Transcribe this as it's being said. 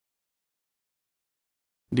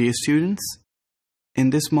Dear students,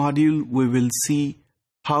 in this module we will see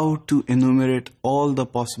how to enumerate all the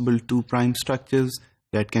possible 2' structures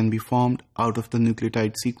that can be formed out of the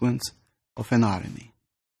nucleotide sequence of an RNA.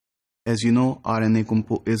 As you know,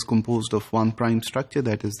 RNA is composed of 1' structure,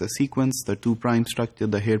 that is the sequence, the 2' structure,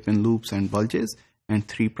 the hairpin loops and bulges, and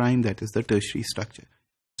 3', that is the tertiary structure.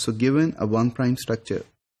 So given a 1' structure,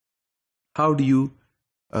 how do you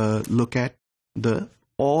look at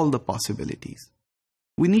all the possibilities?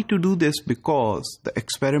 We need to do this because the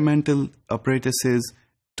experimental apparatuses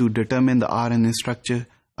to determine the RNA structure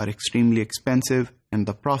are extremely expensive and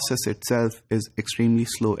the process itself is extremely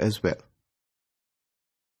slow as well.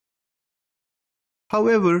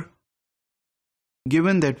 However,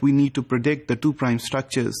 given that we need to predict the 2'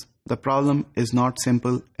 structures, the problem is not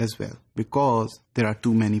simple as well because there are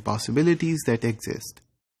too many possibilities that exist.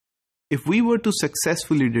 If we were to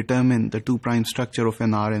successfully determine the 2' structure of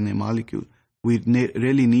an RNA molecule, we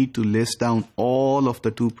really need to list down all of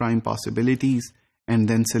the 2' possibilities and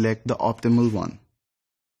then select the optimal one.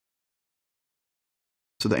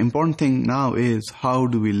 So the important thing now is how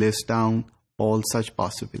do we list down all such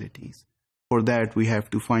possibilities? For that, we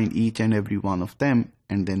have to find each and every one of them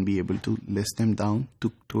and then be able to list them down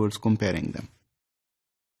towards comparing them.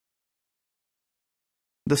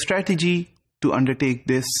 The strategy to undertake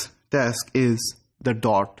this task is the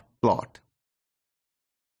dot plot.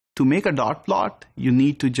 To make a dot plot, you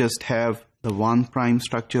need to just have the 1'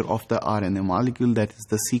 structure of the RNA molecule, that is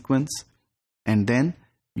the sequence, and then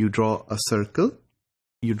you draw a circle,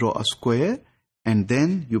 you draw a square, and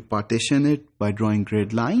then you partition it by drawing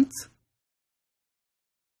grid lines.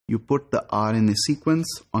 You put the RNA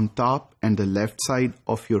sequence on top and the left side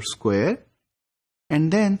of your square,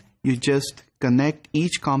 and then you just connect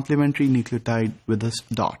each complementary nucleotide with a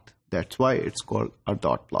dot. That's why it's called a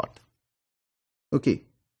dot plot. Okay,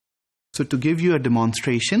 so to give you a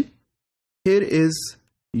demonstration, here is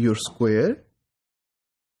your square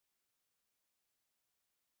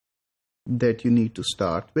that you need to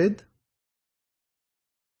start with.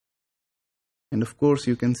 And of course,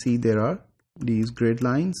 you can see there are these grid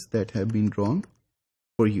lines that have been drawn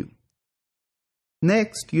for you.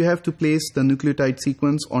 Next, you have to place the nucleotide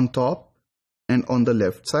sequence on top and on the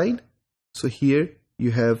left side. So here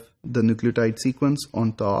you have the nucleotide sequence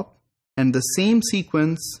on top, and the same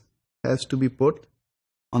sequence has to be put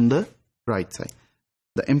on the right side.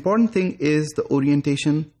 The important thing is the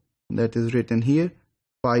orientation that is written here,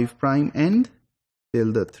 5' end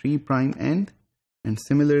till the 3' end, and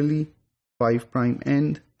similarly 5'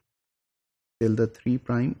 end till the 3'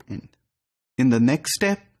 end. In the next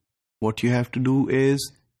step, what you have to do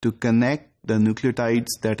is to connect the nucleotides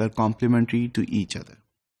that are complementary to each other.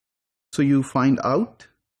 So you find out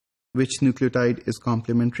which nucleotide is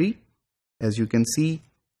complementary. As you can see,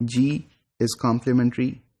 G is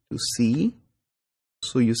complementary to C.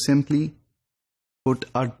 So you simply put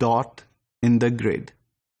a dot in the grid.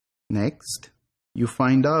 Next, you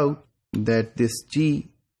find out that this G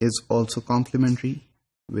is also complementary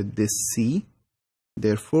with this C.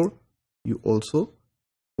 Therefore, you also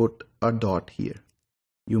put a dot here.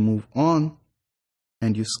 You move on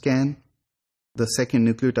and you scan the second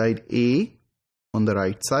nucleotide A on the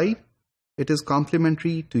right side. It is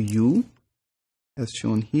complementary to U as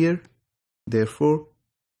shown here. Therefore,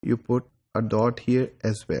 you put a dot here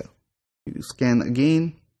as well. You scan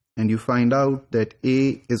again and you find out that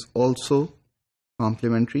A is also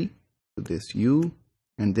complementary to this U,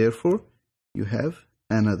 and therefore you have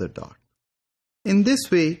another dot. In this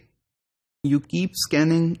way, you keep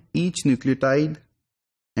scanning each nucleotide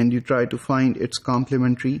and you try to find its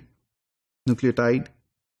complementary nucleotide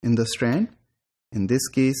in the strand. In this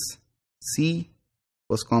case, C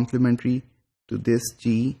was complementary to this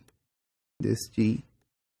G,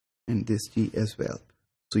 and this G as well.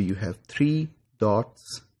 So you have 3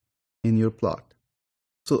 dots in your plot.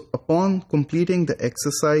 So upon completing the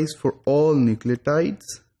exercise for all nucleotides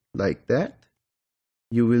like that,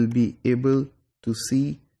 you will be able to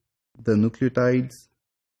see the nucleotides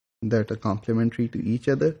that are complementary to each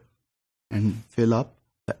other and fill up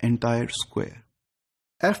the entire square.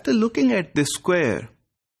 After looking at this square,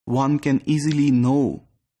 one can easily know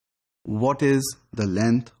what is the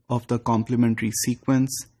length of the complementary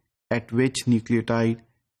sequence at which nucleotide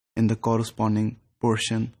in the corresponding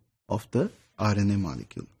portion of the RNA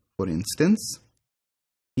molecule. For instance,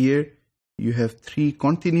 here you have 3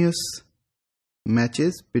 continuous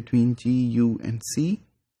matches between G, U, and C,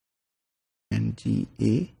 and G,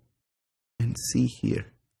 A, and C here.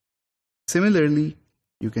 Similarly,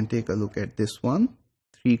 you can take a look at this one,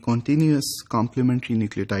 3 continuous complementary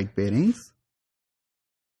nucleotide pairings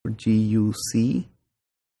for G, U, C,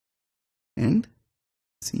 and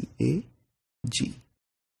CAG.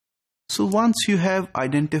 So once you have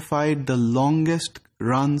identified the longest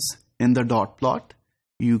runs in the dot plot,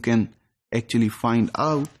 you can actually find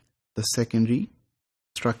out the secondary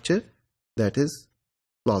structure that is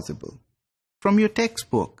plausible. From your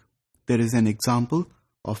textbook, there is an example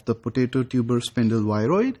of the potato tuber spindle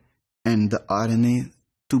viroid and the RNA,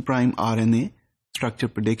 2' RNA structure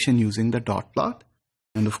prediction using the dot plot.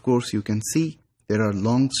 And of course, you can see there are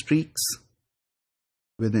long streaks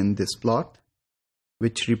within this plot,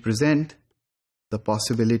 which represent the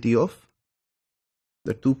possibility of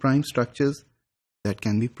the 2' structures that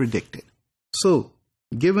can be predicted. So,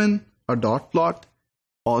 given a dot plot,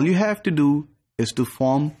 all you have to do is to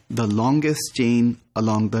form the longest chain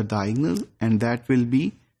along the diagonal, and that will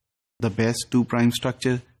be the best 2'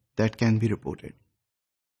 structure that can be reported.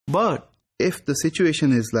 But if the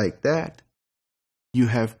situation is like that, you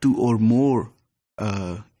have 2 or more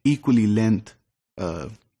equally length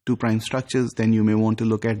 2' structures, then you may want to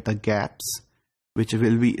look at the gaps, which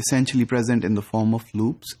will be essentially present in the form of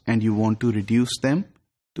loops, and you want to reduce them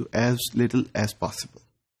to as little as possible.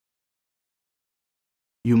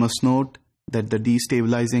 You must note that the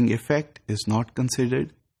destabilizing effect is not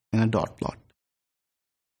considered in a dot plot.